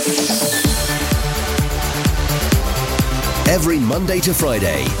Every Monday to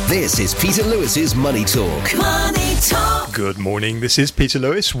Friday, this is Peter Lewis's Money Talk. Money Talk. Good morning, this is Peter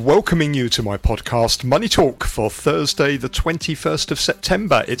Lewis welcoming you to my podcast Money Talk for Thursday the 21st of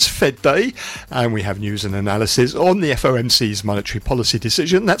September. It's Fed Day and we have news and analysis on the FOMC's monetary policy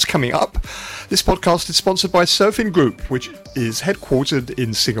decision. That's coming up. This podcast is sponsored by Surfing Group, which is headquartered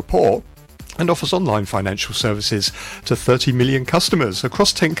in Singapore and offers online financial services to 30 million customers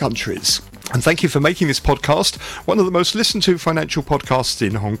across 10 countries. And thank you for making this podcast one of the most listened to financial podcasts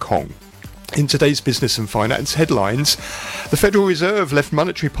in Hong Kong. In today's business and finance headlines, the Federal Reserve left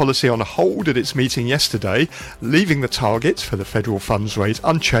monetary policy on hold at its meeting yesterday, leaving the target for the federal funds rate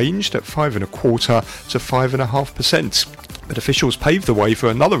unchanged at 5.25% to 5.5%. But officials paved the way for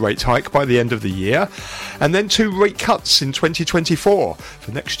another rate hike by the end of the year, and then 2 rate cuts in 2024.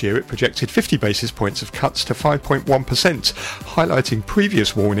 For next year, it projected 50 basis points of cuts to 5.1%, highlighting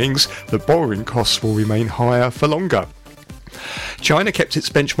previous warnings that borrowing costs will remain higher for longer. China kept its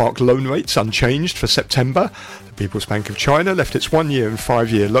benchmark loan rates unchanged for September. The People's Bank of China left its 1-year and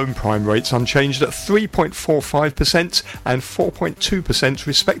 5-year loan prime rates unchanged at 3.45% and 4.2%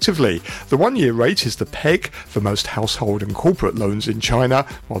 respectively. The 1-year rate is the peg for most household and corporate loans in China,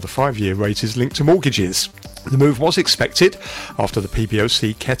 while the 5-year rate is linked to mortgages. The move was expected after the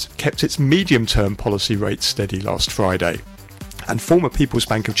PBOC kept its medium-term policy rate steady last Friday. And former People's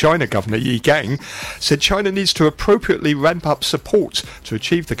Bank of China Governor Yi Gang said China needs to appropriately ramp up support to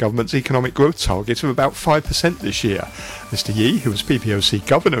achieve the government's economic growth target of about 5% this year. Mr. Yi, who was PBOC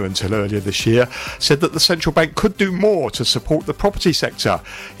Governor until earlier this year, said that the central bank could do more to support the property sector.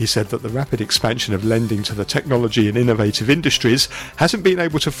 He said that the rapid expansion of lending to the technology and innovative industries hasn't been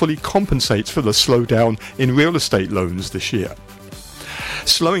able to fully compensate for the slowdown in real estate loans this year.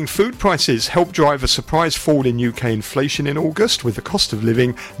 Slowing food prices helped drive a surprise fall in UK inflation in August, with the cost of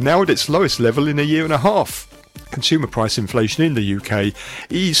living now at its lowest level in a year and a half. Consumer price inflation in the UK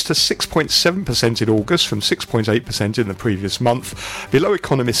eased to 6.7% in August from 6.8% in the previous month, below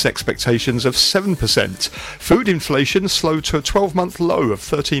economists' expectations of 7%. Food inflation slowed to a 12-month low of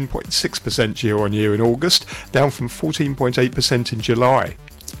 13.6% year-on-year in August, down from 14.8% in July.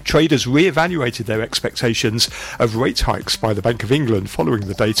 Traders re-evaluated their expectations of rate hikes by the Bank of England following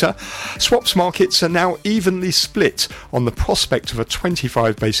the data. Swaps markets are now evenly split on the prospect of a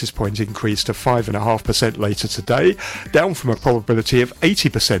 25 basis point increase to 5.5% later today, down from a probability of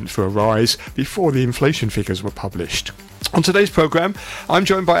 80% for a rise before the inflation figures were published. On today's programme, I'm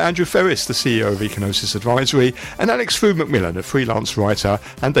joined by Andrew Ferris, the CEO of Econosis Advisory, and Alex Food-McMillan, a freelance writer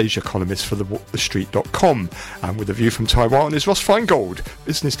and Asia columnist for TheStreet.com. And with a view from Taiwan is Ross Feingold,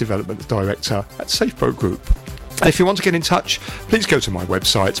 Business Development Director at SafeBoat Group. And if you want to get in touch, please go to my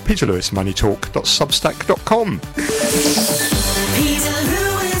website, peterlewismoneytalk.substack.com. Peter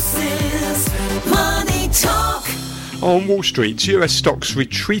Lewis's Money Talk. On Wall Street, US stocks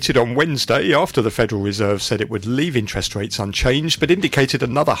retreated on Wednesday after the Federal Reserve said it would leave interest rates unchanged but indicated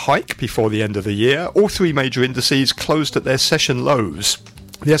another hike before the end of the year. All 3 major indices closed at their session lows.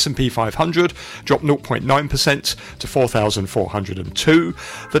 The S&P 500 dropped 0.9% to 4,402.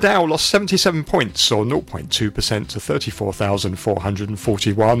 The Dow lost 77 points, or 0.2% to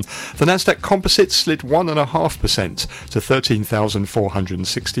 34,441. The Nasdaq Composite slid 1.5% to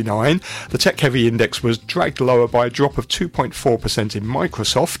 13,469. The tech-heavy index was dragged lower by a drop of 2.4% in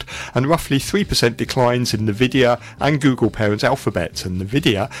Microsoft and roughly 3% declines in Nvidia and Google parent Alphabet. And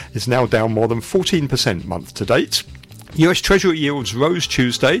Nvidia is now down more than 14% month to date. US Treasury yields rose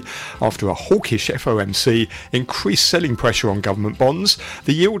Tuesday after a hawkish FOMC increased selling pressure on government bonds.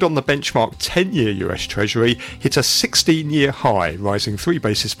 The yield on the benchmark 10-year US Treasury hit a 16-year high, rising 3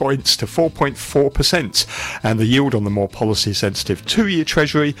 basis points to 4.4%. And the yield on the more policy-sensitive 2-year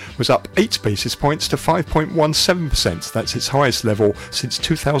Treasury was up 8 basis points to 5.17%. That's its highest level since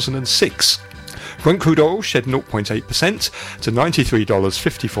 2006. Brent crude oil shed 0.8% to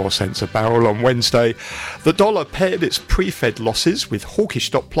 $93.54 a barrel on Wednesday. The dollar paired its pre-Fed losses with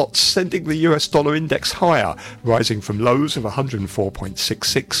hawkish dot plots, sending the US dollar index higher, rising from lows of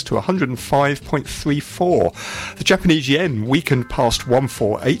 104.66 to 105.34. The Japanese yen weakened past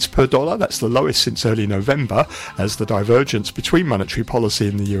 148 per dollar, that's the lowest since early November, as the divergence between monetary policy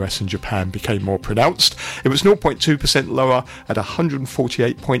in the US and Japan became more pronounced. It was 0.2% lower at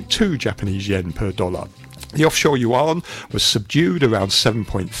 148.2 Japanese yen per dollar. The offshore yuan was subdued around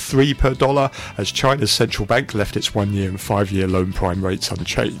 7.3 per dollar as China's central bank left its 1-year and 5-year loan prime rates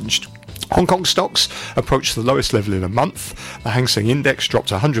unchanged. Hong Kong stocks approached the lowest level in a month. The Hang Seng Index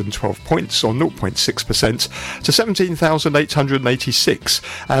dropped 112 points, or 0.6%, to 17,886.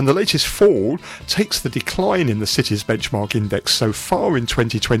 And the latest fall takes the decline in the Cities benchmark index so far in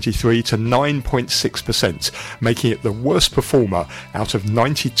 2023 to 9.6%, making it the worst performer out of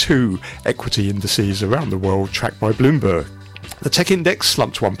 92 equity indices around the world tracked by Bloomberg. The tech index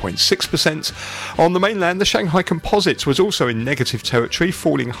slumped 1.6%. On the mainland, the Shanghai Composite was also in negative territory,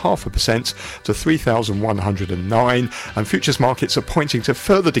 falling 0.5% to 3,109. And futures markets are pointing to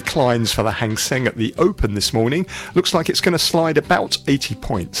further declines for the Hang Seng at the open this morning. Looks like it's going to slide about 80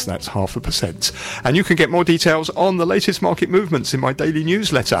 points. That's 0.5%. And you can get more details on the latest market movements in my daily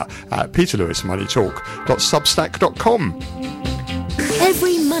newsletter at peterlewismoneytalk.substack.com.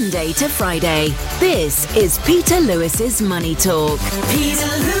 Every Monday to Friday, this is Peter Lewis's Money Talk.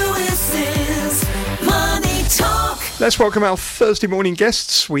 Peter Lewis's Money Talk. Let's welcome our Thursday morning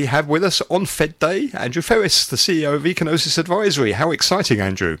guests. We have with us on Fed Day, Andrew Ferris, the CEO of Econosis Advisory. How exciting,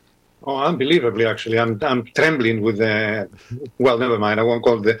 Andrew. Oh, unbelievably, actually. I'm trembling with the, well, never mind. I won't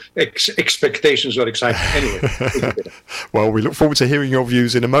call it the expectations or excitement. Anyway. Well, we look forward to hearing your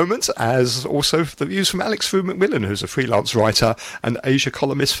views in a moment, as also the views from Alex Frew-McMillan, who's a freelance writer and Asia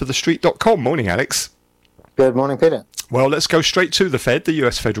columnist for TheStreet.com. Morning, Alex. Good morning, Peter. Well, let's go straight to the Fed. The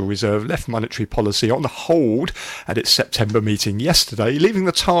US Federal Reserve left monetary policy on hold at its September meeting yesterday, leaving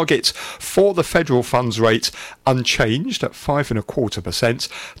the target for the federal funds rate unchanged at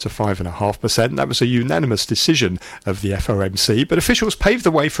 5.25% to 5.5%. That was a unanimous decision of the FOMC, but officials paved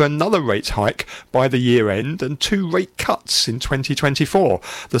the way for another rate hike by the year end and 2 rate cuts in 2024.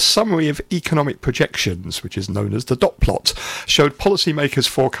 The summary of economic projections, which is known as the dot plot, showed policymakers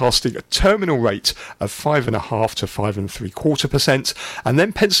forecasting a terminal rate of 5.5 to 5.75%, and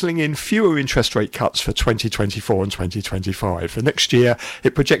then penciling in fewer interest rate cuts for 2024 and 2025. For next year,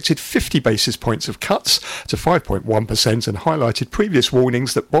 it projected 50 basis points of cuts to 5.1% and highlighted previous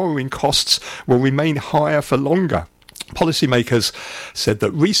warnings that borrowing costs will remain higher for longer. Policymakers said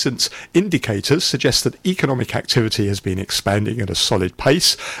that recent indicators suggest that economic activity has been expanding at a solid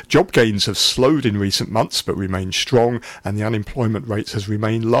pace. Job gains have slowed in recent months but remain strong, and the unemployment rate has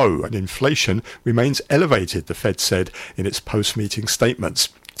remained low, and inflation remains elevated, the Fed said in its post-meeting statements.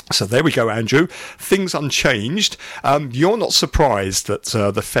 So there we go, Andrew. Things unchanged. You're not surprised that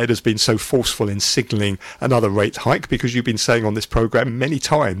the Fed has been so forceful in signalling another rate hike, because you've been saying on this programme many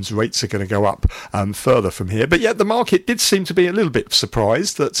times rates are going to go up further from here. But yet the market did seem to be a little bit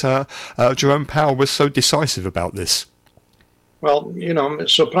surprised that Jerome Powell was so decisive about this. Well,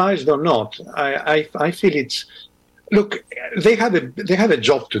 surprised or not, I feel it's... Look, they have a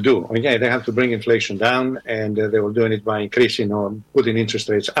job to do. Okay, they have to bring inflation down, and they were doing it by increasing or putting interest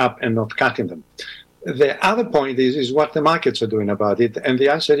rates up and not cutting them. The other point is what the markets are doing about it, and the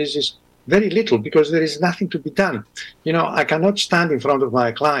answer is very little, because there is nothing to be done. I cannot stand in front of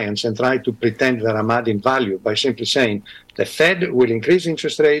my clients and try to pretend that I'm adding value by simply saying the Fed will increase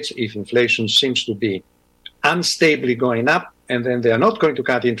interest rates if inflation seems to be unstably going up, and then they are not going to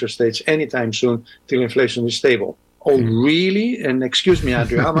cut interest rates anytime soon till inflation is stable. Oh, really? And excuse me,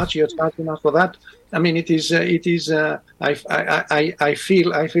 Andrew, how much you're charging us for that? I mean, I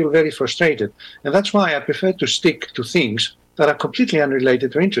feel very frustrated. And that's why I prefer to stick to things that are completely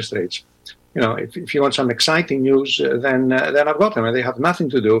unrelated to interest rates. If you want some exciting news, then I've got them. And they have nothing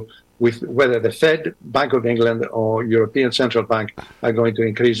to do with whether the Fed, Bank of England, or European Central Bank are going to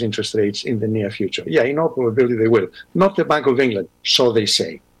increase interest rates in the near future. Yeah, in all probability they will. Not the Bank of England, so they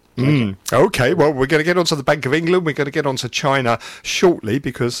say. Okay, well, we're going to get onto the Bank of England. We're going to get onto China shortly,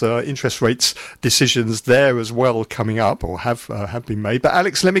 because interest rates decisions there as well coming up, or have been made. But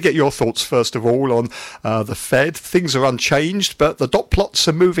Alex, let me get your thoughts first of all on the Fed. Things are unchanged, but the dot plots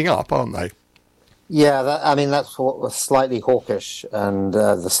are moving up, aren't they? Yeah, that's what was slightly hawkish, and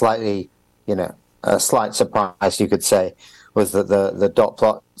the slightly, a slight surprise, you could say, was that the dot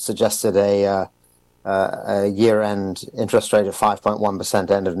plot suggested a year-end interest rate of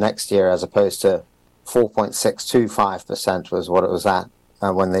 5.1% end of next year, as opposed to 4.625% was what it was at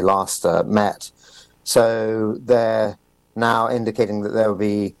when they last met. So they're now indicating that there will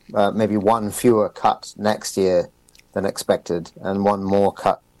be maybe one fewer cut next year than expected, and one more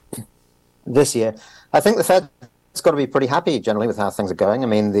cut this year. I think the Fed's got to be pretty happy generally with how things are going. I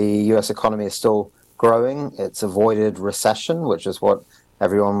mean, the U.S. economy is still growing. It's avoided recession, which is what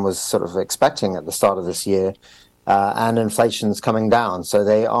everyone was sort of expecting at the start of this year, and inflation's coming down. So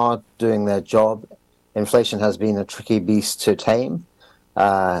they are doing their job. Inflation has been a tricky beast to tame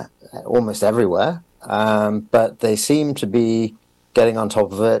almost everywhere, but they seem to be getting on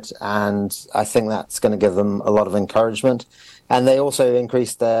top of it, and I think that's going to give them a lot of encouragement. And they also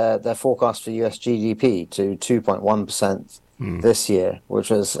increased their forecast for US GDP to 2.1% this year,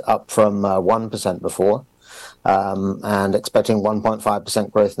 which was up from 1% before, and expecting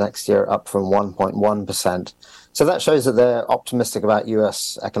 1.5% growth next year, up from 1.1%. So that shows that they're optimistic about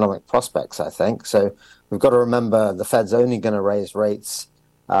US economic prospects, I think. So we've got to remember the Fed's only going to raise rates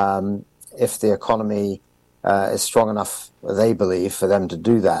if the economy is strong enough, they believe, for them to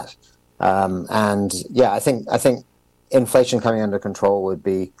do that. And yeah, I think inflation coming under control would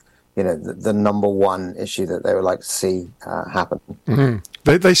be, the number one issue that they would like to see happen. Mm-hmm.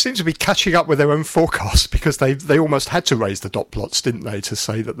 They seem to be catching up with their own forecasts, because they almost had to raise the dot plots, didn't they, to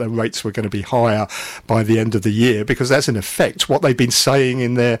say that their rates were going to be higher by the end of the year, because that's in effect what they've been saying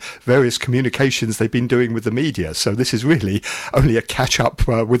in their various communications they've been doing with the media. So this is really only a catch up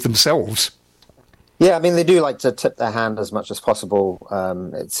with themselves. Yeah, I mean, they do like to tip their hand as much as possible,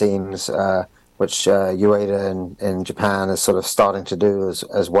 it seems, which Ueda in Japan is sort of starting to do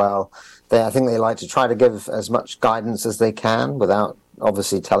as well. I think they like to try to give as much guidance as they can without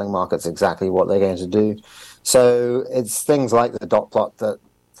obviously telling markets exactly what they're going to do. So it's things like the dot plot that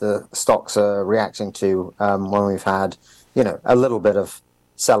the stocks are reacting to when we've had, a little bit of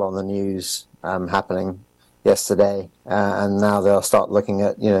sell on the news happening yesterday. And now they'll start looking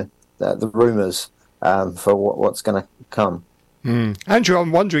at, the rumors for what's going to come. Andrew,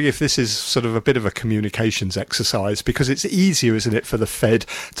 I'm wondering if this is sort of a bit of a communications exercise, because it's easier, isn't it, for the Fed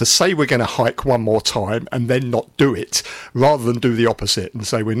to say we're going to hike one more time and then not do it, rather than do the opposite and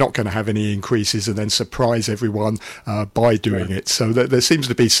say we're not going to have any increases and then surprise everyone by doing it. So there seems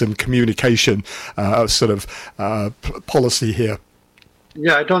to be some communication policy here.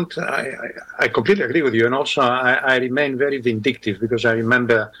 Yeah, I completely agree with you. And also, I remain very vindictive, because I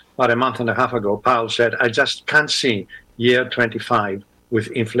remember about a month and a half ago, Powell said, I just can't see year 25 with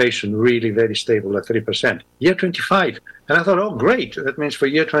inflation really very stable at 3%. Year 25. And I thought, oh, great. That means for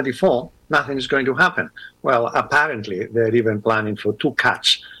year 24, nothing is going to happen. Well, apparently, they're even planning for 2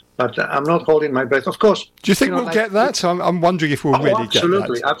 cuts. But I'm not holding my breath. Of course. Do you think we'll get that? I'm wondering if we'll really get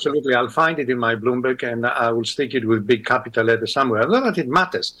that. Absolutely. I'll find it in my Bloomberg, and I will stick it with big capital letters somewhere. Not that it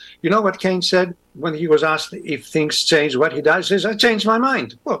matters. You know what Keynes said when he was asked if things change, what he does? He says, I changed my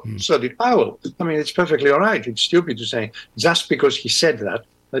mind. Well, so did Powell. I mean, it's perfectly all right. It's stupid to say just because he said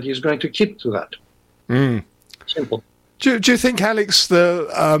that he's going to keep to that. Simple. Do you think, Alex,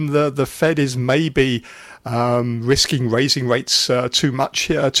 the Fed is maybe risking raising rates too much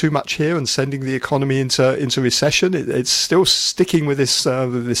here and sending the economy into recession? It's still sticking with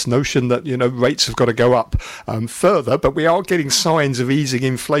this notion that rates have got to go up further, but we are getting signs of easing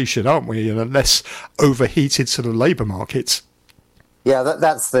inflation, aren't we? Less overheated sort of labour markets. Yeah,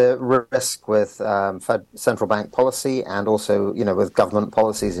 that's the risk with Fed central bank policy, and also with government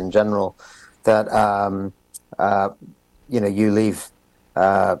policies in general, that you leave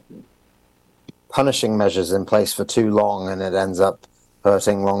punishing measures in place for too long, and it ends up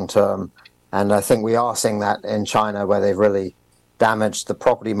hurting long term. And I think we are seeing that in China, where they've really damaged the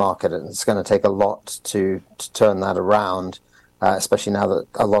property market, and it's going to take a lot to turn that around, especially now that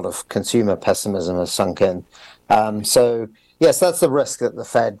a lot of consumer pessimism has sunk in. So yes, that's the risk, that the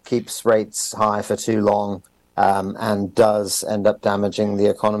Fed keeps rates high for too long and does end up damaging the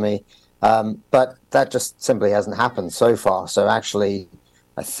economy. But that just simply hasn't happened so far. So actually,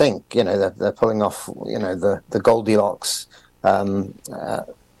 I think they're pulling off the Goldilocks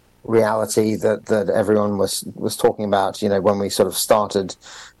reality that everyone was talking about. When we sort of started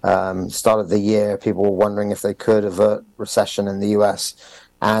the year, people were wondering if they could avert recession in the US,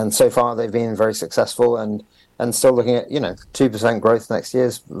 and so far they've been very successful, and still looking at 2% growth next year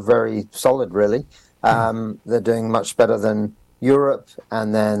is very solid, really. They're doing much better than Europe,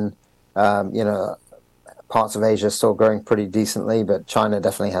 and then parts of Asia are still growing pretty decently, but China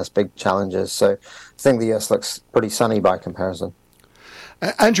definitely has big challenges. So I think the US looks pretty sunny by comparison.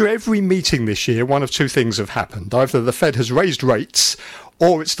 Andrew, every meeting this year, one of two things have happened. Either the Fed has raised rates,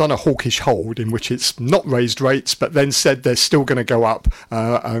 or it's done a hawkish hold in which it's not raised rates, but then said they're still going to go up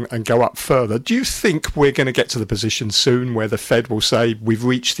and go up further. Do you think we're going to get to the position soon where the Fed will say we've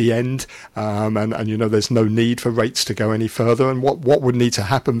reached the end and there's no need for rates to go any further? And what would need to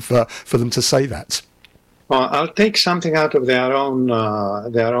happen for them to say that? Well, I'll take something out of their own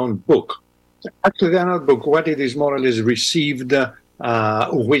book. Actually, their own book, what it is more or less received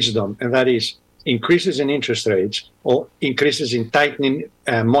wisdom, and that is increases in interest rates or increases in tightening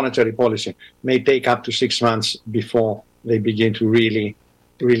monetary policy may take up to 6 months before they begin to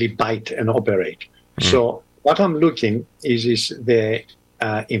really bite and operate. So what I'm looking is the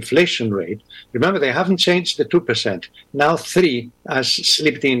inflation rate, remember they haven't changed the 2%. Now 3 has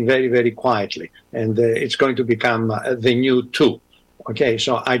slipped in very, very quietly, and it's going to become the new 2. Okay,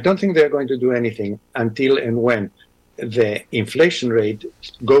 so I don't think they're going to do anything until and when the inflation rate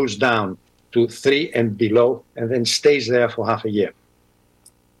goes down to 3 and below, and then stays there for half a year.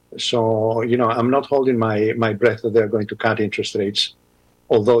 So, I'm not holding my breath that they're going to cut interest rates,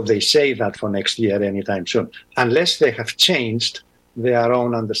 although they say that for next year anytime soon, unless they have changed their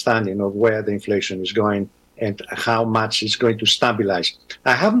own understanding of where the inflation is going and how much it's going to stabilize.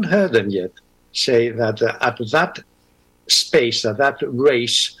 I haven't heard them yet say that at that space, at that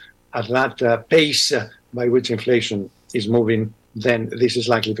race, at that pace by which inflation is moving, then this is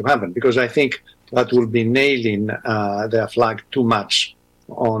likely to happen, because I think that will be nailing their flag too much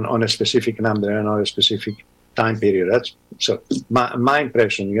on a specific number and on a specific time period. That's so my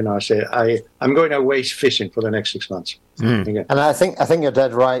impression. I say I'm going away fishing for the next 6 months. And I think you're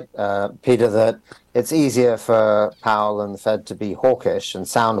dead right, Peter, that it's easier for Powell and the Fed to be hawkish and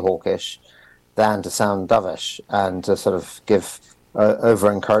sound hawkish than to sound dovish and to sort of give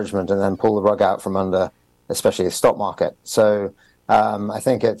over encouragement and then pull the rug out from under, especially the stock market. So I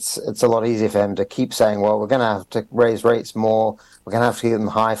think it's a lot easier for him to keep saying, well, we're going to have to raise rates more, we're going to have to keep them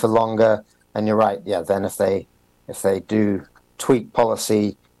high for longer. And you're right, yeah, then if they do tweak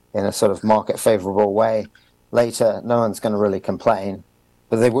policy in a sort of market favorable way later, no one's going to really complain.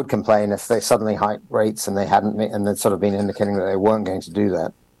 But they would complain if they suddenly hiked rates and they'd sort of been indicating that they weren't going to do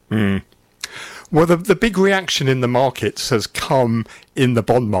that. Well, the big reaction in the markets has come in the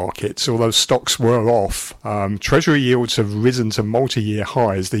bond markets, although stocks were off. Treasury yields have risen to multi-year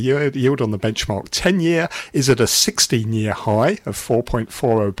highs. The yield on the benchmark 10-year is at a 16-year high of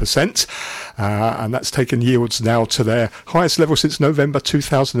 4.40%, and that's taken yields now to their highest level since November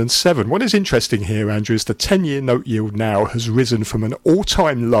 2007. What is interesting here, Andrew, is the 10-year note yield now has risen from an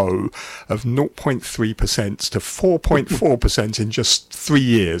all-time low of 0.3% to 4.4% in just 3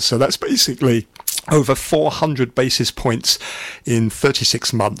 years. So that's basically over 400 basis points in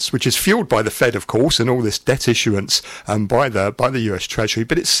 36 months, which is fueled by the Fed, of course, and all this debt issuance by the US Treasury.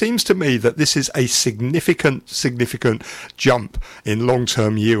 But it seems to me that this is a significant jump in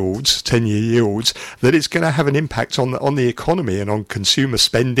long-term yields, 10-year yields, that is going to have an impact on the economy and on consumer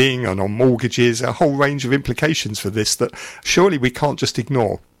spending and on mortgages, a whole range of implications for this that surely we can't just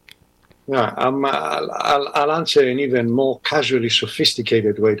ignore. Yeah, I'll answer in an even more casually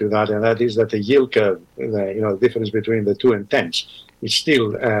sophisticated way to that, and that is that the yield curve, the difference between the 2 and 10s, is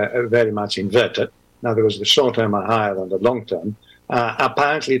still very much inverted. In other words, the short term are higher than the long term.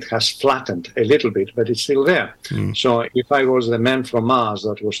 Apparently, it has flattened a little bit, but it's still there. So if I was the man from Mars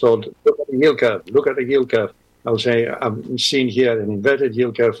that was told, look at the yield curve, I would say, I've seen here an inverted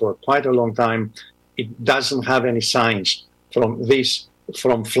yield curve for quite a long time. It doesn't have any signs from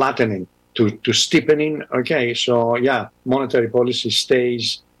flattening to steepening. Okay, so yeah, monetary policy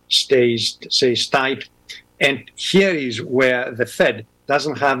stays tight. And here is where the Fed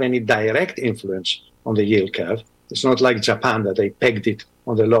doesn't have any direct influence on the yield curve. It's not like Japan that they pegged it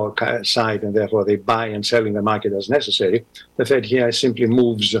on the lower side and therefore they buy and sell in the market as necessary. The Fed here simply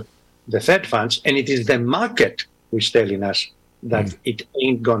moves the Fed funds, and it is the market who's telling us that it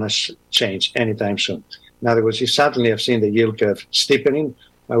ain't gonna change anytime soon. In other words, if suddenly I've seen the yield curve steepening,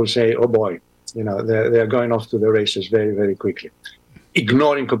 I would say, oh boy, they're going off to the races very, very quickly.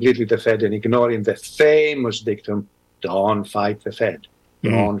 Ignoring completely the Fed and ignoring the famous dictum, don't fight the Fed.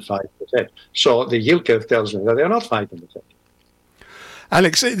 Don't fight the Fed. So the yield curve tells me that they're not fighting the Fed.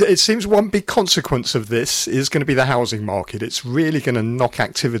 Alex, it seems one big consequence of this is going to be the housing market. It's really going to knock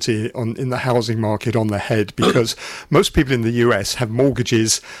activity in the housing market on the head, because most people in the US have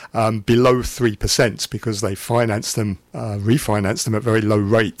mortgages below 3% because they refinance them at very low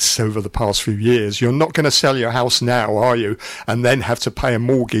rates over the past few years. You're not going to sell your house now, are you? And then have to pay a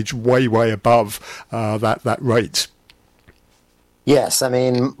mortgage way above that rate. Yes, I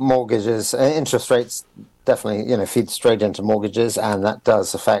mean, mortgages, interest rates definitely, feed straight into mortgages, and that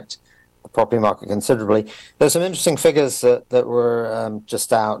does affect the property market considerably. There's some interesting figures that were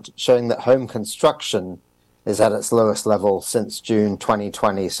just out showing that home construction is at its lowest level since June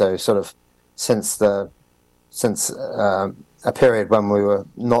 2020. So sort of since a period when we were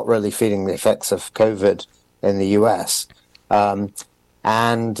not really feeling the effects of COVID in the US, and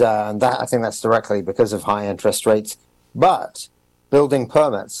that I think that's directly because of high interest rates. But building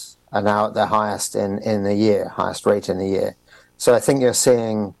permits are now at their highest in the year, highest rate in the year. So I think you're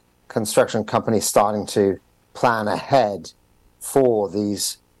seeing construction companies starting to plan ahead for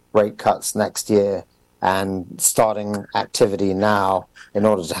these rate cuts next year and starting activity now in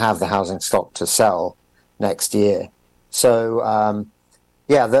order to have the housing stock to sell next year. So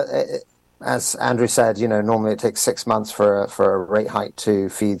as Andrew said, normally it takes 6 months for a rate hike to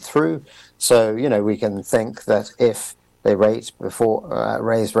feed through. So, we can think that if they raise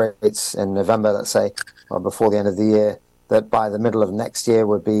rates in November, let's say, or before the end of the year, that by the middle of next year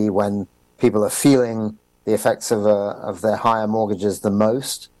would be when people are feeling the effects of their higher mortgages the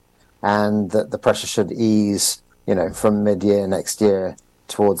most, and that the pressure should ease, from mid-year next year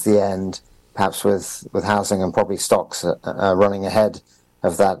towards the end, perhaps with housing and property stocks running ahead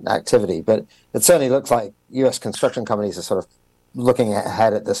of that activity. But it certainly looks like U.S. construction companies are sort of looking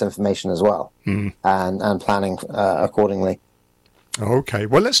ahead at this information as well, and planning accordingly. Okay,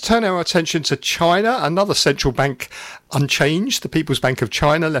 well, let's turn our attention to China. Another central bank unchanged. The People's Bank of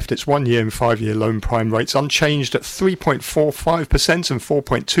China left its 1-year and 5-year loan prime rates unchanged at 3.45% and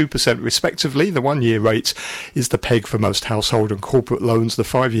 4.2% respectively. The 1-year rate is the peg for most household and corporate loans. The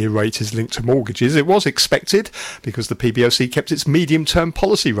 5-year rate is linked to mortgages. It was expected because the PBOC kept its medium-term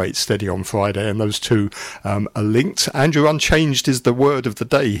policy rate steady on Friday, and those two are linked. Andrew, unchanged is the word of the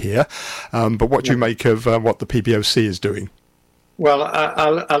day here. But what do you make of what the PBOC is doing? Well,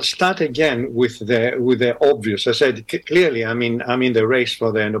 I'll start again with the obvious. I said clearly, I'm in the race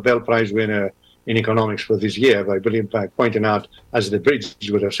for the Nobel Prize winner in economics for this year. I believe by pointing out, as the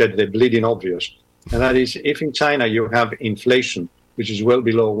British would have said, the bleeding obvious, and that is if in China you have inflation which is well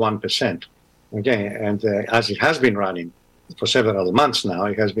below 1%, okay, and as it has been running for several months now,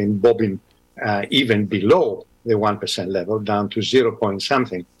 it has been bobbing even below the 1% level, down to 0 point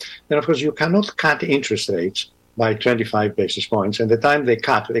something. Then of course you cannot cut interest rates by 25 basis points, and the time they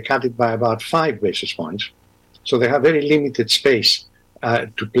cut it by about 5 basis points. So they have very limited space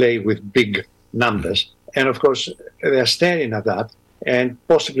to play with big numbers. And of course, they're staring at that, and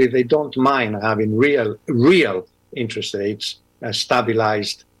possibly they don't mind having real interest rates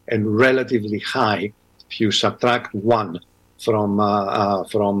stabilized and relatively high. If you subtract 1 from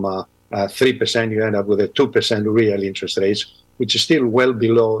 3%, you end up with a 2% real interest rates, which is still well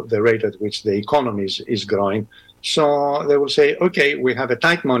below the rate at which the economy is growing. So they will say, okay, we have a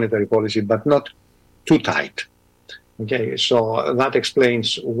tight monetary policy, but not too tight. Okay, so that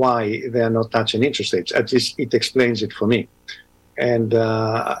explains why they are not touching interest rates. At least it explains it for me. And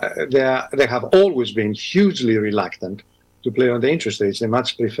they have always been hugely reluctant to play on the interest rates. They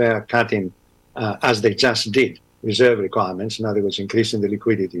much prefer cutting, as they just did, reserve requirements, in other words, increasing the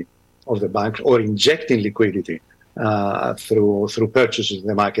liquidity of the banks or injecting liquidity through purchases in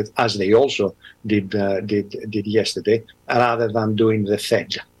the market, as they also did yesterday, rather than doing the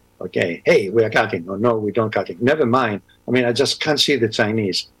Fed. Okay, hey, we are cutting, or no, we don't cutting. Never mind. I just can't see the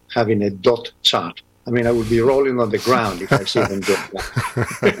Chinese having a dot chart. I would be rolling on the ground if I see them do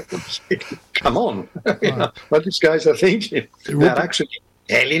that. Come on, what these guys are thinking. They're actually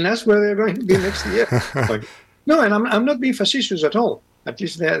telling us where they're going to be next year. No, and I'm not being facetious at all. At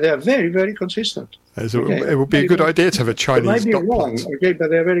least they are very, very consistent. It would be a good idea to have a Chinese. It might be wrong, okay, but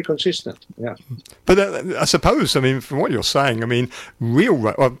they're very consistent. Yeah. But I suppose, from what you're saying,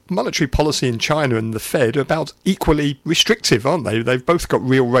 monetary policy in China and the Fed are about equally restrictive, aren't they? They've both got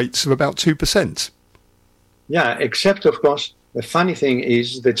real rates of about 2%. Yeah, except of course the funny thing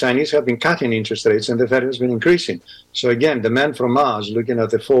is the Chinese have been cutting interest rates and the Fed has been increasing. So again, the man from Mars looking at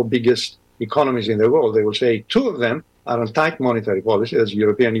the 4 biggest economies in the world, they will say 2 of them are on tight monetary policy, as the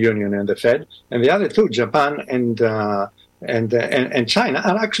European Union and the Fed, and the other 2, Japan and China,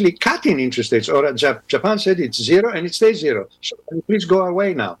 are actually cutting interest rates. Or Japan said it's 0 and it stays 0. So please go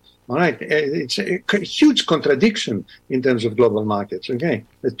away now. All right, it's a huge contradiction in terms of global markets. Okay,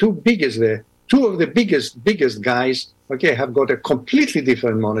 the 2 of the biggest guys, okay, have got a completely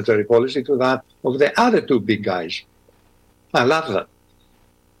different monetary policy to that of the other 2 big guys. I love that.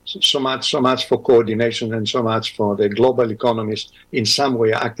 So much for coordination, and so much for the global economies in some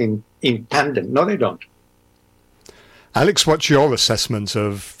way acting in tandem. No, they don't. Alex, what's your assessment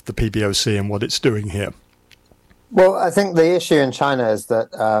of the PBOC and what it's doing here? Well, I think the issue in China is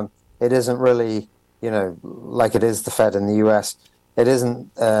that it isn't really, like it is the Fed in the US, it isn't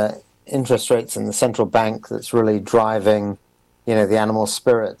interest rates in the central bank that's really driving, the animal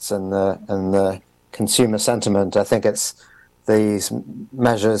spirits and the consumer sentiment. I think it's these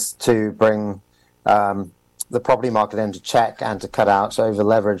measures to bring the property market into check and to cut out over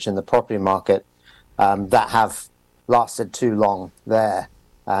leverage in the property market that have lasted too long there,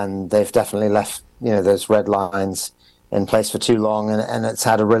 and they've definitely left those red lines in place for too long, and it's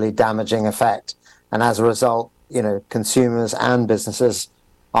had a really damaging effect. And as a result, consumers and businesses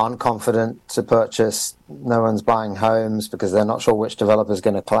aren't confident to purchase. No one's buying homes because they're not sure which developer is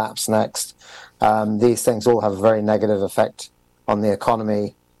going to collapse next. These things all have a very negative effect on the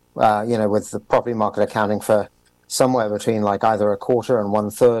economy, with the property market accounting for somewhere between like either a quarter and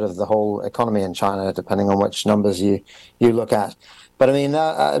 1/3 of the whole economy in China, depending on which numbers you look at. But I mean,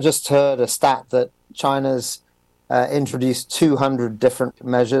 I just heard a stat that China's introduced 200 different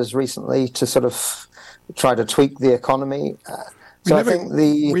measures recently to sort of try to tweak the economy.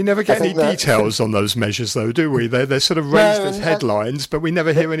 We never get any details on those measures, though, do we? They're sort of raised as headlines, but we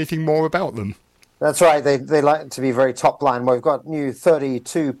never hear anything more about them. That's right. They like to be very top line. Well, we've got a new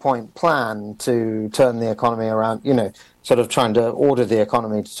 32-point plan to turn the economy around, sort of trying to order the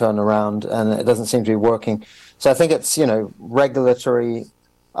economy to turn around, and it doesn't seem to be working. So I think it's, regulatory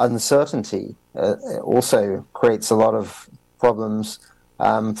uncertainty also creates a lot of problems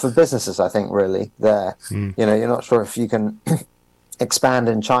for businesses, I think, really, there. You're not sure if you can expand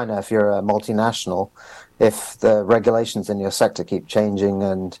in China if you're a multinational, if the regulations in your sector keep changing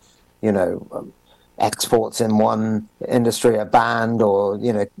and, exports in one industry are banned or,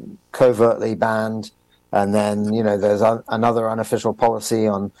 covertly banned. And then, there's another unofficial policy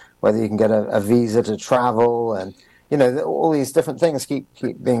on whether you can get a visa to travel. And, all these different things keep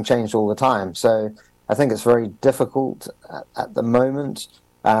being changed all the time. So I think it's very difficult at the moment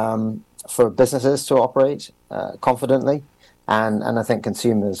for businesses to operate confidently. And I think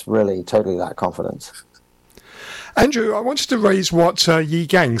consumers really totally lack confidence. Andrew, I wanted to raise what Yi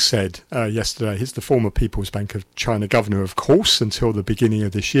Gang said yesterday. He's the former People's Bank of China governor, of course, until the beginning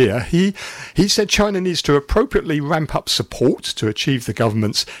of this year. He said China needs to appropriately ramp up support to achieve the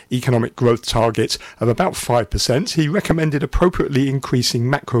government's economic growth target of about 5%. He recommended appropriately increasing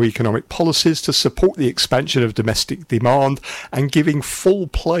macroeconomic policies to support the expansion of domestic demand and giving full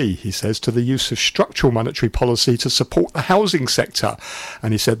play, he says, to the use of structural monetary policy to support the housing sector.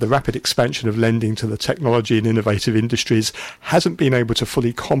 And he said the rapid expansion of lending to the technology and innovative industries hasn't been able to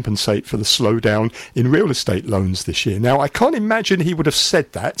fully compensate for the slowdown in real estate loans this year. Now, I can't imagine he would have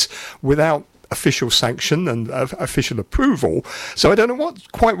said that without official sanction and official approval. So I don't know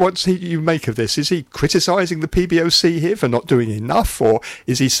what you make of this. Is he criticising the PBOC here for not doing enough, or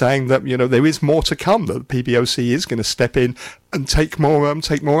is he saying that there is more to come, that the PBOC is going to step in and take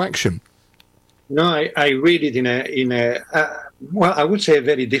more action? No, I read it in a I would say a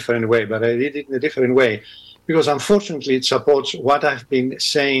very different way, but I read it in a different way. Because unfortunately it supports what I've been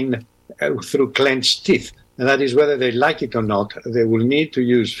saying through clenched teeth, and that is whether they like it or not, they will need to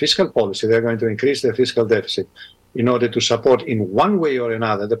use fiscal policy. They're going to increase their fiscal deficit in order to support in one way or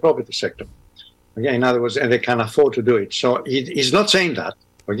another the property sector. Okay, in other words, and they can afford to do it. So he's not saying that.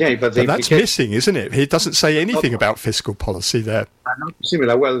 Okay, but that's missing, isn't it? He doesn't say anything about fiscal policy there. Not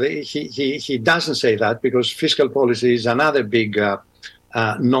similar. Well, he doesn't say that because fiscal policy is another big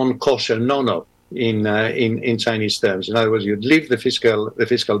non-kosher no-no. In Chinese terms. In other words, you'd leave the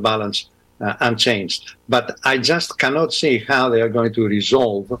fiscal balance unchanged. But I just cannot see how they are going to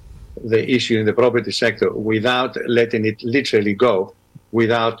resolve the issue in the property sector without letting it literally go,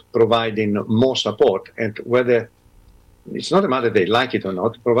 without providing more support. And whether it's not a matter they like it or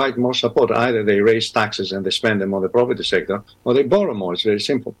not, provide more support. Either they raise taxes and they spend them on the property sector, or they borrow more. It's very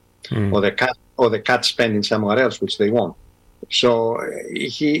simple. Or they cut spending somewhere else, which they want. So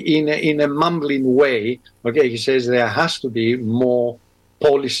he, in a mumbling way, he says there has to be more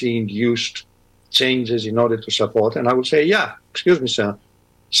policy-induced changes in order to support. And I would say, excuse me, sir,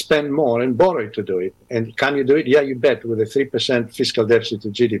 spend more and borrow to do it. And can you do it? Yeah, you bet. With a 3% fiscal deficit to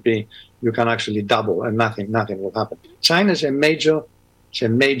GDP, you can actually double, and nothing will happen. China is a major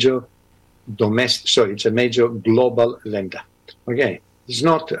global lender. Okay, it's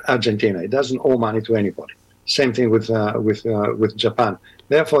not Argentina. It doesn't owe money to anybody. Same thing with Japan.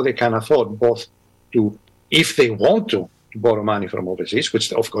 Therefore, they can afford both to, if they want to borrow money from overseas,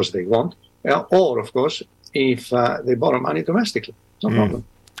 which of course they want, or of course if they borrow money domestically. No problem.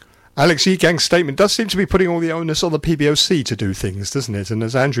 Alex, Yi Gang's statement does seem to be putting all the onus on the PBOC to do things, doesn't it? And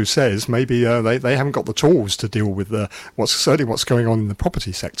as Andrew says, maybe they haven't got the tools to deal with what's going on in the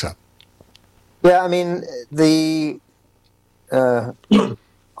property sector. Yeah, I mean, the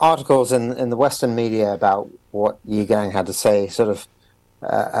articles in the Western media about what Yi Gang had to say sort of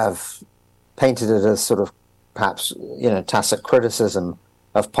have painted it as sort of perhaps tacit criticism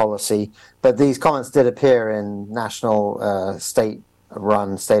of policy, but these comments did appear in national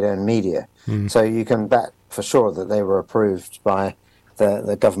state-owned media, so you can bet for sure that they were approved by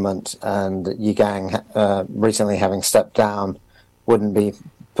the government, and Yi Gang recently having stepped down wouldn't be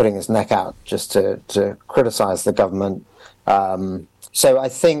putting his neck out just to criticize the government. So I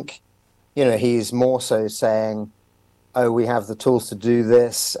think, he's more so saying, oh, we have the tools to do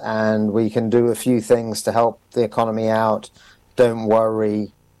this and we can do a few things to help the economy out. Don't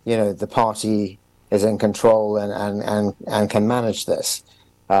worry, the party is in control and can manage this.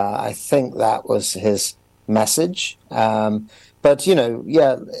 I think that was his message. But,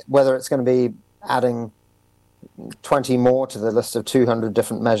 whether it's going to be adding 20 more to the list of 200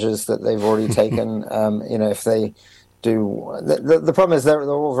 different measures that they've already taken, if they do... The problem is they're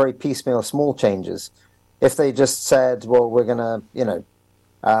all very piecemeal, small changes. If they just said, well, we're going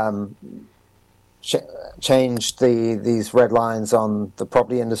to, change these red lines on the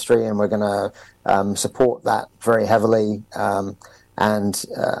property industry, and we're going to support that very heavily. And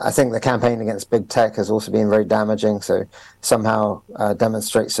I think the campaign against big tech has also been very damaging. So somehow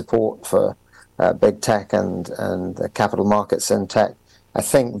demonstrate support for big tech and the capital markets in tech. I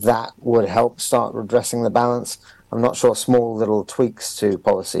think that would help start redressing the balance. I'm not sure small little tweaks to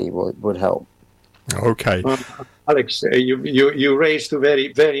policy would help. Okay. Alex, you raised two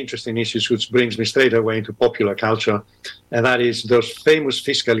very, very interesting issues, which brings me straight away into popular culture, and that is those famous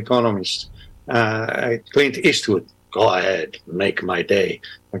fiscal economists, Clint Eastwood. Go ahead, make my day.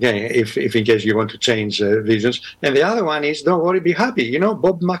 Okay, if in case you want to change visions. And the other one is, don't worry, be happy.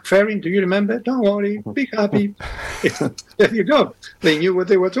 Bob McFerrin, do you remember? Don't worry, be happy. There you go. They knew what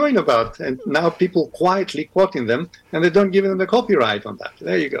they were talking about, and now people quietly quoting them, and they don't give them the copyright on that.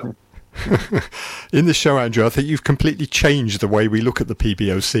 There you go. In the show, Andrew, I think you've completely changed the way we look at the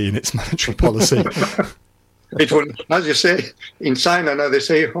PBOC and its monetary policy. It will, as you say, in China now they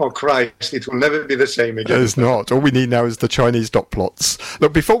say, oh Christ, it will never be the same again. It's not. All we need now is the Chinese dot plots.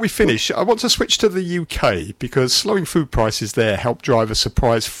 Look, before we finish, I want to switch to the UK because slowing food prices there helped drive a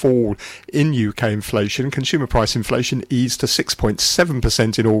surprise fall in UK inflation. Consumer price inflation eased to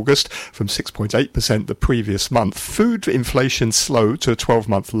 6.7% in August from 6.8% the previous month. Food inflation slowed to a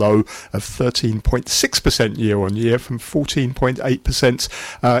 12-month low of 13.6% year-on-year from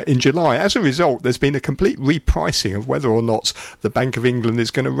 14.8% in July. As a result, there's been a complete repricing of whether or not the Bank of England is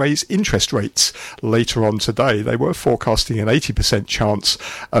going to raise interest rates later on today. They were forecasting an 80% chance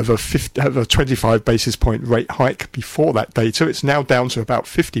of a 25 basis point rate hike before that data. It's now down to about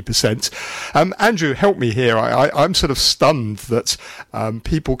 50%. Andrew, help me here. I'm sort of stunned that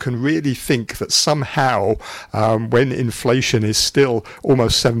people can really think that somehow when inflation is still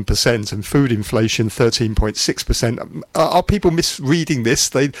almost 7% and food inflation 13.6%, are people misreading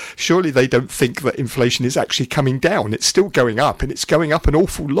this? Surely they don't think that inflation is actually coming down. It's still going up, and it's going up an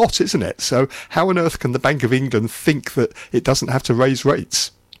awful lot, isn't it? So how on earth can the Bank of England think that it doesn't have to raise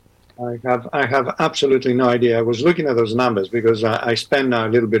rates? I have absolutely no idea. I was looking at those numbers because I spend now a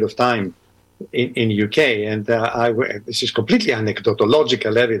little bit of time in UK, and this is completely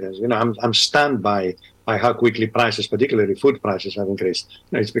anecdotological evidence. I'm stunned by how quickly prices, particularly food prices, have increased.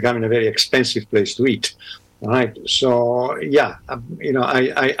 It's becoming a very expensive place to eat. Right. So yeah,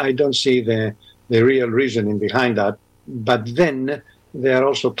 I don't see the real reasoning behind that. But then they are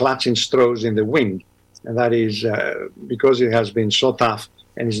also clutching straws in the wind, and that is because it has been so tough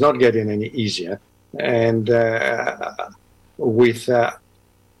and it's not getting any easier. And with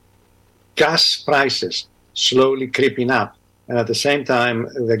gas prices slowly creeping up, and at the same time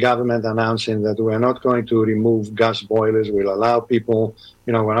the government announcing that we're not going to remove gas boilers, we'll allow people,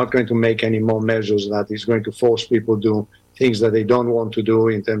 we're not going to make any more measures that is going to force people to do things that they don't want to do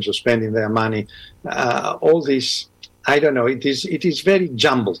in terms of spending their money. All this, I don't know, it is very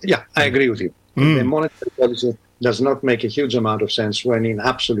jumbled. Yeah, I agree with you. The monetary policy does not make a huge amount of sense when in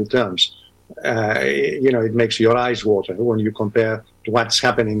absolute terms, it makes your eyes water when you compare to what's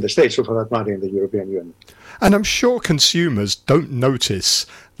happening in the States, or for that matter in the European Union. And I'm sure consumers don't notice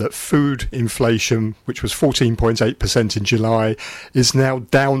that food inflation, which was 14.8% in July, is now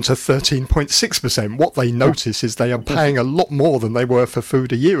down to 13.6%. What they notice is they are paying a lot more than they were for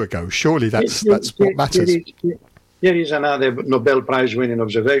food a year ago. Surely that's what matters. Here is another Nobel Prize winning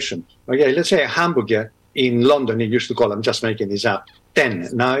observation. Okay, let's say a hamburger in London, it used to call, I'm just making this up, 10.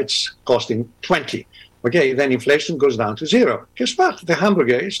 Now it's costing 20. Okay, then inflation goes down to 0. Guess what? The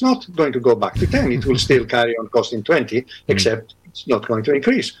hamburger is not going to go back to 10. It will still carry on costing 20, except it's not going to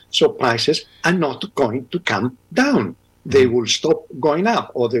increase. So prices are not going to come down. They will stop going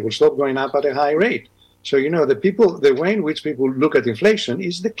up, or they will stop going up at a high rate. So, the way in which people look at inflation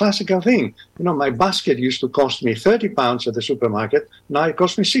is the classical thing. My basket used to cost me £30 at the supermarket. Now it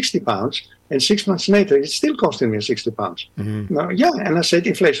costs me £60. And 6 months later, it's still costing me £60. Mm-hmm. Now, and I said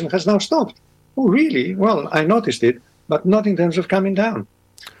inflation has now stopped. Oh, really? Well, I noticed it, but not in terms of coming down.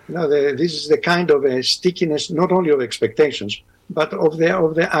 This is the kind of a stickiness, not only of expectations, but of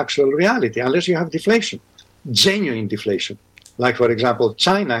the actual reality, unless you have deflation, genuine deflation. Like, for example,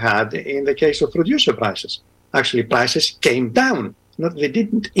 China had in the case of producer prices. Actually, prices came down. They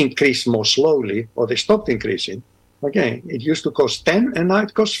didn't increase more slowly, or they stopped increasing. Okay, it used to cost 10, and now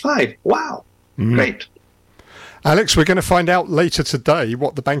it costs 5. Wow, great. Alex, we're going to find out later today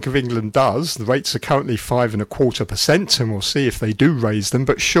what the Bank of England does. The rates are currently 5.25%, and we'll see if they do raise them.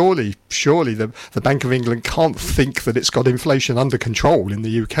 But surely the Bank of England can't think that it's got inflation under control in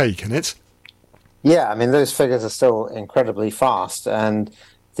the UK, can it? Yeah, I mean, those figures are still incredibly fast. And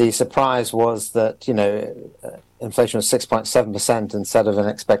the surprise was that, inflation was 6.7% instead of an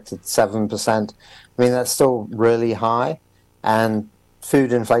expected 7%. I mean, that's still really high. And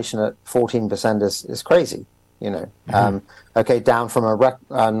food inflation at 14% is crazy. Down from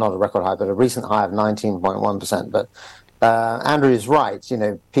not a record high, but a recent high of 19.1%. But Andrew is right.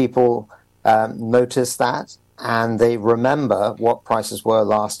 People notice that, and they remember what prices were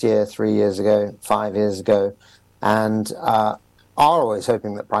last year, 3 years ago, 5 years ago, and are always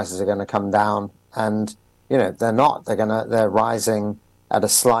hoping that prices are going to come down. And they're not. They're rising at a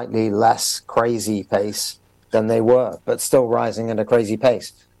slightly less crazy pace than they were, but still rising at a crazy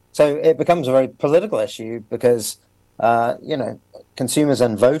pace. So it becomes a very political issue because, consumers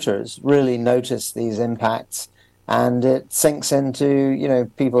and voters really notice these impacts, and it sinks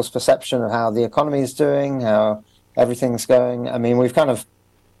into, people's perception of how the economy is doing, how everything's going. I mean, we've kind of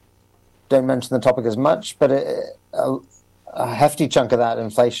don't mention the topic as much, but a hefty chunk of that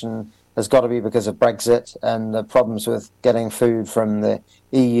inflation has got to be because of Brexit and the problems with getting food from the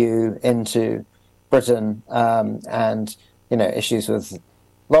EU into Britain, and, issues with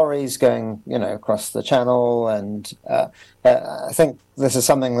lorries going, across the channel. And I think this is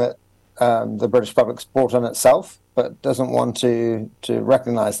something that the British public's brought on itself, but doesn't want to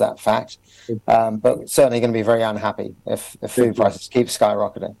recognise that fact. But certainly going to be very unhappy if food prices keep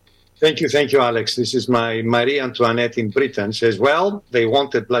skyrocketing. Thank you, Alex. This is my Marie Antoinette in Britain says, well, they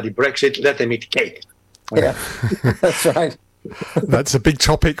wanted bloody Brexit, let them eat cake. Yeah, that's right. That's a big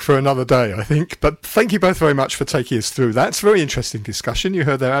topic for another day, I think. But thank you both very much for taking us through that. It's a very interesting discussion. You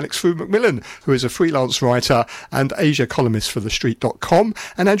heard there Alex Frew-McMillan, who is a freelance writer and Asia columnist for TheStreet.com,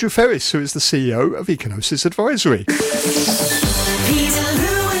 and Andrew Ferris, who is the CEO of Econosis Advisory.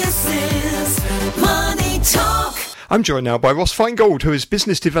 I'm joined now by Ross Feingold, who is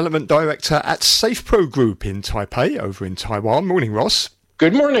Business Development Director at SafePro Group in Taipei, over in Taiwan. Morning, Ross.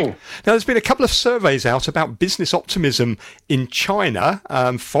 Good morning. Now, there's been a couple of surveys out about business optimism in China,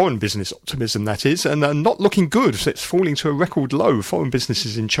 foreign business optimism, that is, and not looking good. So it's falling to a record low. Foreign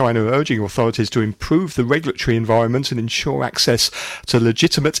businesses in China are urging authorities to improve the regulatory environment and ensure access to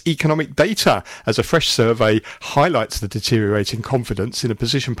legitimate economic data, as a fresh survey highlights the deteriorating confidence. In a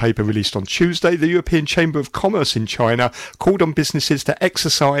position paper released on Tuesday, the European Chamber of Commerce in China called on businesses to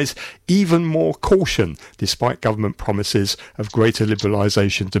exercise even more caution, despite government promises of greater liberalisation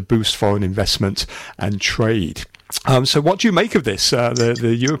to boost foreign investment and trade. So what do you make of this?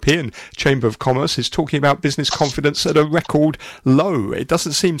 The European Chamber of Commerce is talking about business confidence at a record low. It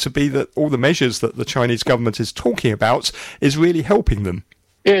doesn't seem to be that all the measures that the Chinese government is talking about is really helping them.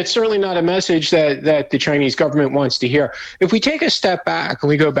 It's certainly not a message that the Chinese government wants to hear. If we take a step back and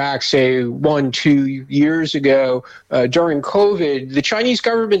we go back, say, 1-2 years ago, during COVID, the Chinese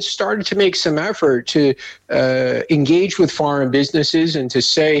government started to make some effort to engage with foreign businesses and to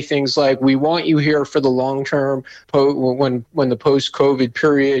say things like, we want you here for the long term when the post-COVID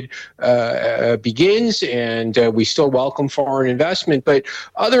period begins, and we still welcome foreign investment. But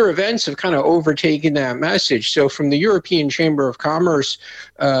other events have kind of overtaken that message. So from the European Chamber of Commerce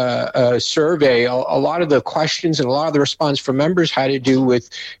survey, a lot of the questions and a lot of the response from members had to do with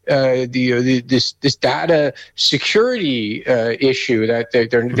this data security issue, that they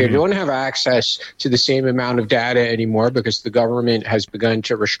don't have access to the same amount of data anymore because the government has begun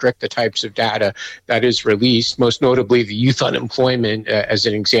to restrict the types of data that is released, most notably the youth unemployment as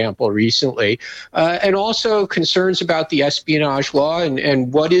an example recently, and also concerns about the espionage law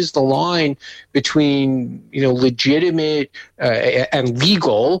and what is the line between legitimate and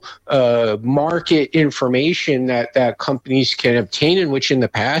legal market information that companies can obtain, in which in the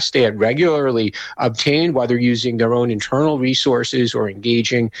past they had regularly obtained, whether using their own internal resources or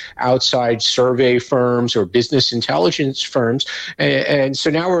engaging outside survey firms or business intelligence firms. And so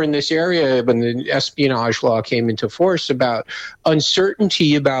now we're in this area when the espionage law came into force about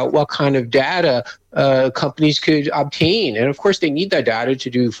uncertainty about what kind of data companies could obtain. And of course, they need that data to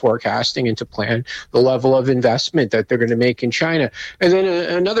do forecasting and to plan the level of investment that they're going to make in China. And then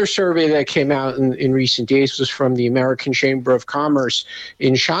another survey that came out in recent days was from the American Chamber of Commerce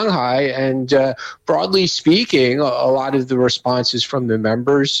in Shanghai. And broadly speaking, a lot of the responses from the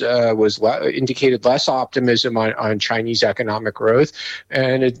members indicated less optimism on Chinese economic growth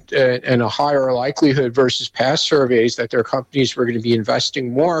and a higher likelihood versus past surveys that their companies were going to be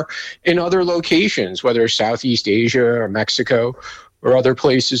investing more in other locations, whether it's Southeast Asia or Mexico or other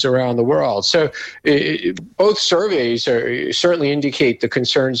places around the world. So both surveys certainly indicate the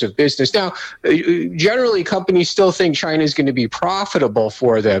concerns of business. Now, generally, companies still think China is going to be profitable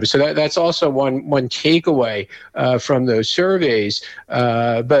for them. So that's also one takeaway from those surveys.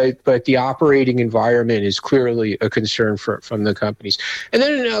 But the operating environment is clearly a concern from the companies. And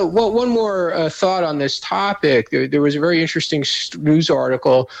then one more thought on this topic. There was a very interesting news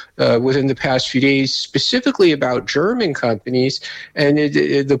article within the past few days specifically about German companies. And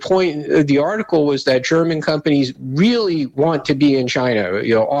the point of the article was that German companies really want to be in China.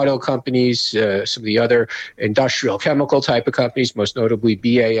 Auto companies, some of the other industrial chemical type of companies, most notably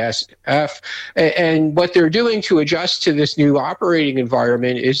BASF. And what they're doing to adjust to this new operating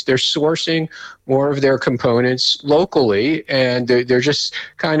environment is they're sourcing more of their components locally, and they're just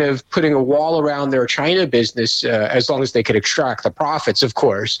kind of putting a wall around their China business as long as they can extract the profits, of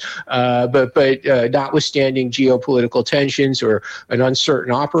course. But notwithstanding geopolitical tensions or an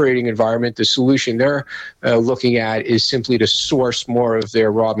uncertain operating environment, the solution they're looking at is simply to source more of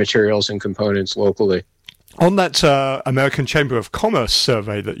their raw materials and components locally. On that American Chamber of Commerce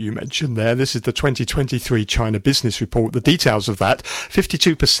survey that you mentioned there, this is the 2023 China Business Report. The details of that,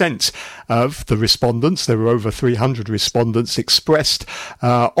 52% of the respondents, there were over 300 respondents, expressed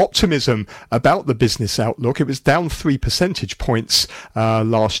optimism about the business outlook. It was down 3 percentage points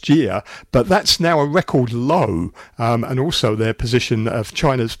last year, but that's now a record low. And also their position of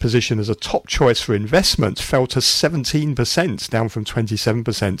China's position as a top choice for investment fell to 17%, down from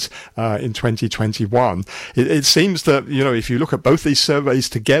 27% in 2021. It seems that, if you look at both these surveys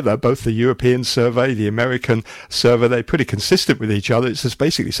together, both the European survey, the American survey, they're pretty consistent with each other. It's just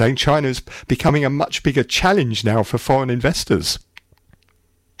basically saying China is becoming a much bigger challenge now for foreign investors.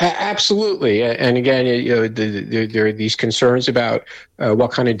 Absolutely. And again, there are these concerns about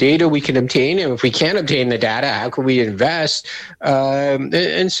what kind of data we can obtain. And if we can't obtain the data, how can we invest?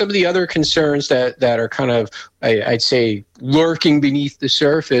 And some of the other concerns that are kind of, I'd say, lurking beneath the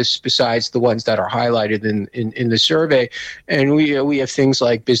surface, besides the ones that are highlighted in the survey. And we have things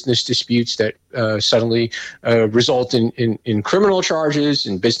like business disputes that suddenly result in criminal charges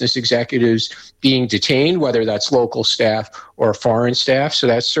and business executives being detained, whether that's local staff or foreign staff. So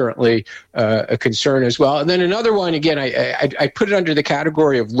that's certainly a concern as well. And then another one, again, I put it under the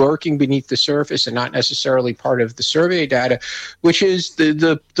category of lurking beneath the surface and not necessarily part of the survey data, which is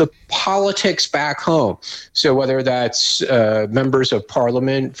the politics back home. So whether that's members of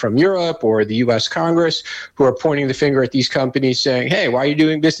parliament from Europe or the U.S. Congress who are pointing the finger at these companies saying, hey, why are you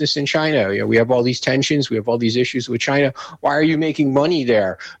doing business in China? We have all these tensions. We have all these issues with China. Why are you making money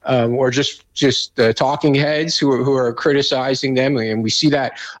there? Or just talking heads who are criticizing them. And we see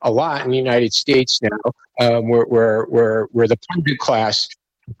that a lot in the United States now, where the pundit class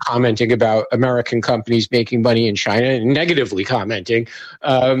commenting about American companies making money in China and negatively commenting.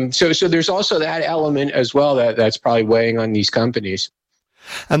 So there's also that element as well that's probably weighing on these companies.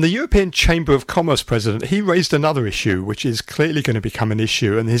 And the European Chamber of Commerce president, he raised another issue, which is clearly going to become an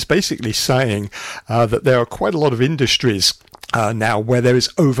issue. And he's basically saying that there are quite a lot of industries now where there is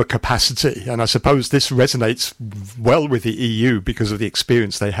overcapacity. And I suppose this resonates well with the EU because of the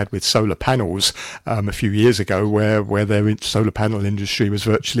experience they had with solar panels a few years ago, where their solar panel industry was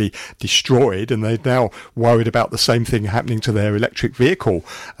virtually destroyed, and they're now worried about the same thing happening to their electric vehicle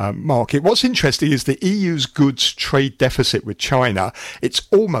market. What's interesting is the EU's goods trade deficit with China. It's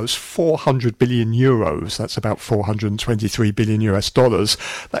almost 400 billion euros. That's about 423 billion US dollars.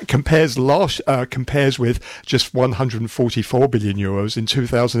 That compares with just 144 billion euros in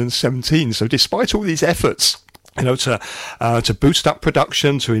 2017. So despite all these efforts, to boost up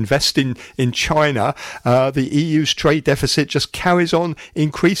production, to invest in China, the EU's trade deficit just carries on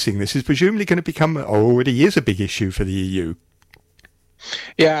increasing. This is presumably going to become, or already is, a big issue for the EU.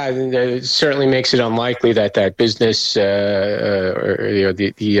 Yeah, it certainly makes it unlikely that business or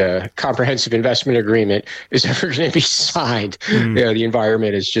the comprehensive investment agreement is ever going to be signed. The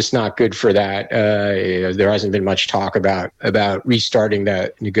environment is just not good for that. There hasn't been much talk about restarting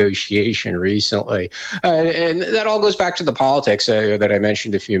that negotiation recently, and that all goes back to the politics that I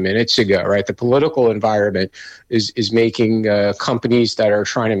mentioned a few minutes ago. Right, the political environment is making companies that are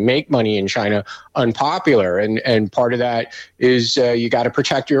trying to make money in China unpopular, and part of that is you got to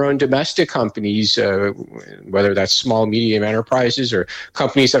protect your own domestic companies, whether that's small, medium enterprises or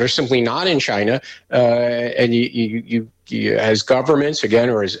companies that are simply not in China. And you as governments, again,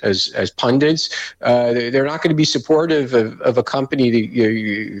 or as pundits, they're not going to be supportive of a company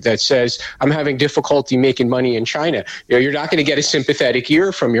that says, I'm having difficulty making money in China. You're not going to get a sympathetic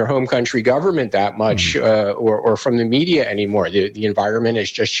ear from your home country government that much, or from the media anymore. The environment has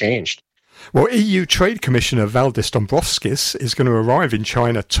just changed. Well, EU Trade Commissioner Valdis Dombrovskis is going to arrive in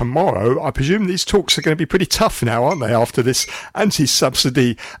China tomorrow. I presume these talks are going to be pretty tough now, aren't they, after this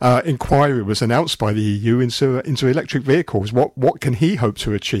anti-subsidy inquiry was announced by the EU into electric vehicles? What can he hope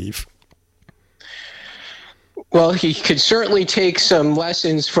to achieve? Well, he could certainly take some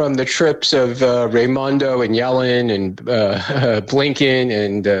lessons from the trips of Raimondo and Yellen and Blinken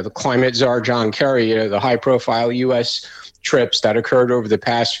and the climate czar John Kerry, the high-profile U.S. trips that occurred over the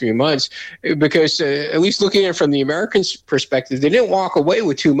past few months, because at least looking at it from the American perspective, they didn't walk away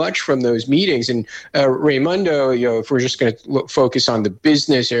with too much from those meetings. And Raimondo, if we're just going to focus on the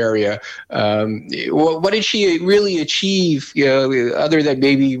business area, what did she really achieve, other than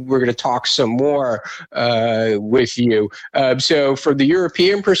maybe we're going to talk some more with you? So from the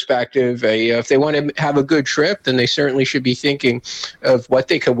European perspective, if they want to have a good trip, then they certainly should be thinking of what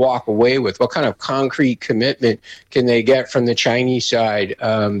they could walk away with. What kind of concrete commitment can they get from the Chinese side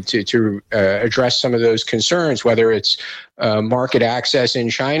to address some of those concerns, whether it's market access in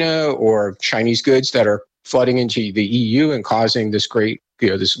China or Chinese goods that are flooding into the EU and causing this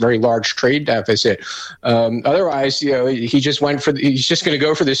this very large trade deficit. Otherwise, he's just going to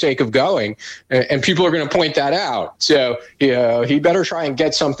go for the sake of going, and people are going to point that out. So, he better try and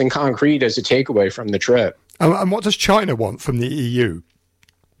get something concrete as a takeaway from the trip. And what does China want from the EU?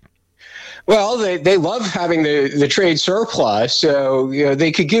 Well, they love having the trade surplus, so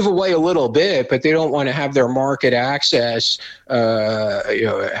they could give away a little bit, but they don't want to have their market access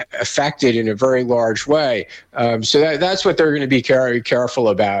affected in a very large way. So that's what they're going to be very careful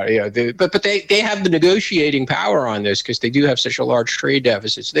about. But they have the negotiating power on this because they do have such a large trade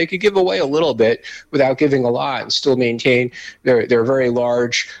deficit. So they could give away a little bit without giving a lot and still maintain their very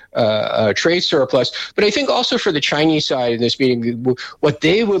large trade surplus. But I think also for the Chinese side in this meeting, what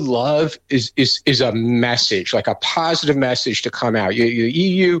they would love is a message, like a positive message to come out.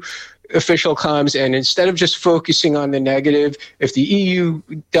 EU official comes, and instead of just focusing on the negative, if the EU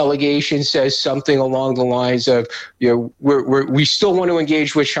delegation says something along the lines of, we still want to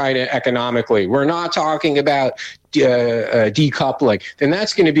engage with China economically, we're not talking about decoupling, then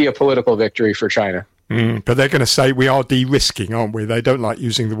that's going to be a political victory for China. But they're going to say we are de-risking, aren't we? They don't like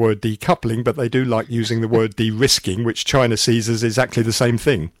using the word decoupling, but they do like using the word de-risking, which China sees as exactly the same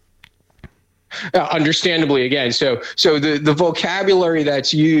thing. Understandably, again, so the vocabulary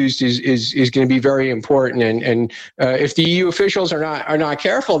that's used is going to be very important, and if the EU officials are not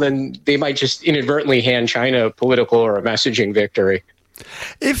careful, then they might just inadvertently hand China a political or a messaging victory.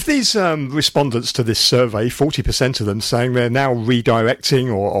 If these respondents to this survey, 40% of them saying they're now redirecting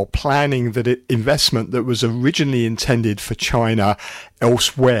or planning that investment that was originally intended for China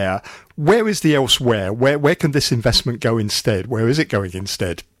elsewhere, where is the elsewhere? Where can this investment go instead? Where is it going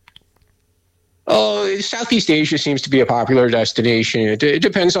instead? Oh, Southeast Asia seems to be a popular destination. It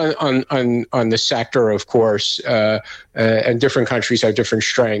depends on the sector, of course, and different countries have different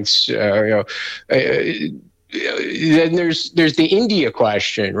strengths. Then there's the India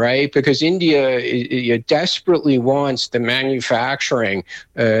question, right? Because India desperately wants the manufacturing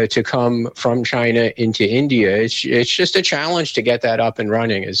to come from China into India. It's just a challenge to get that up and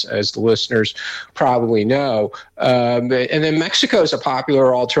running, as the listeners probably know. And then Mexico is a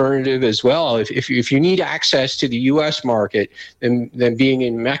popular alternative as well. If you need access to the U.S. market, then being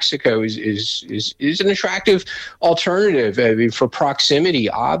in Mexico is an attractive alternative. I mean, for proximity,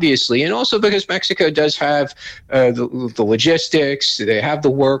 obviously, and also because Mexico does have the logistics, they have the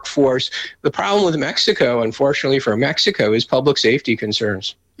workforce. The problem with Mexico, unfortunately for Mexico, is public safety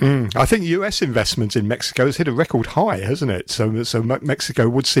concerns. I think U.S. investment in Mexico has hit a record high, hasn't it? So Mexico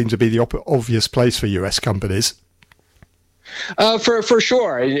would seem to be the obvious place for U.S. companies. For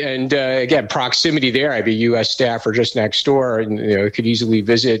sure, and again, proximity there. I mean, U.S. staff are just next door, and could easily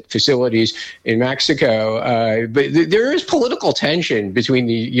visit facilities in Mexico. But there is political tension between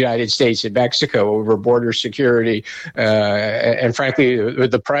the United States and Mexico over border security, and frankly,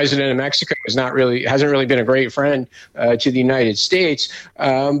 the president of Mexico hasn't really been a great friend to the United States.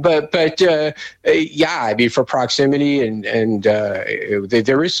 But yeah, I mean, for proximity and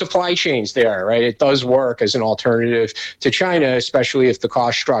there is supply chains there, right? It does work as an alternative to China, especially if the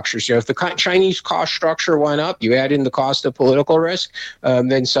cost structures, if the Chinese cost structure went up, you add in the cost of political risk,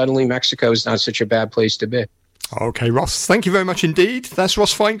 then suddenly Mexico is not such a bad place to be. Okay, Ross, thank you very much indeed. That's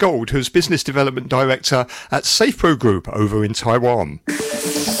Ross Feingold, who's Business Development Director at SafePro Group over in Taiwan.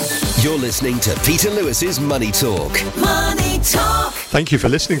 You're listening to Peter Lewis's Money Talk. Money Talk. Thank you for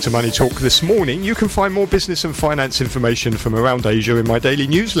listening to Money Talk this morning. You can find more business and finance information from around Asia in my daily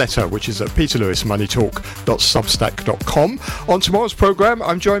newsletter, which is at peterlewismoneytalk.substack.com. On tomorrow's programme,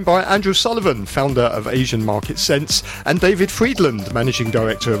 I'm joined by Andrew Sullivan, founder of Asian Market Sense, and David Friedland, Managing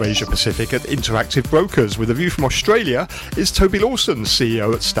Director of Asia Pacific at Interactive Brokers. With a view from Australia is Toby Lawson,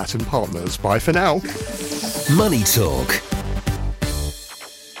 CEO at Staten Partners. Bye for now. Money Talk.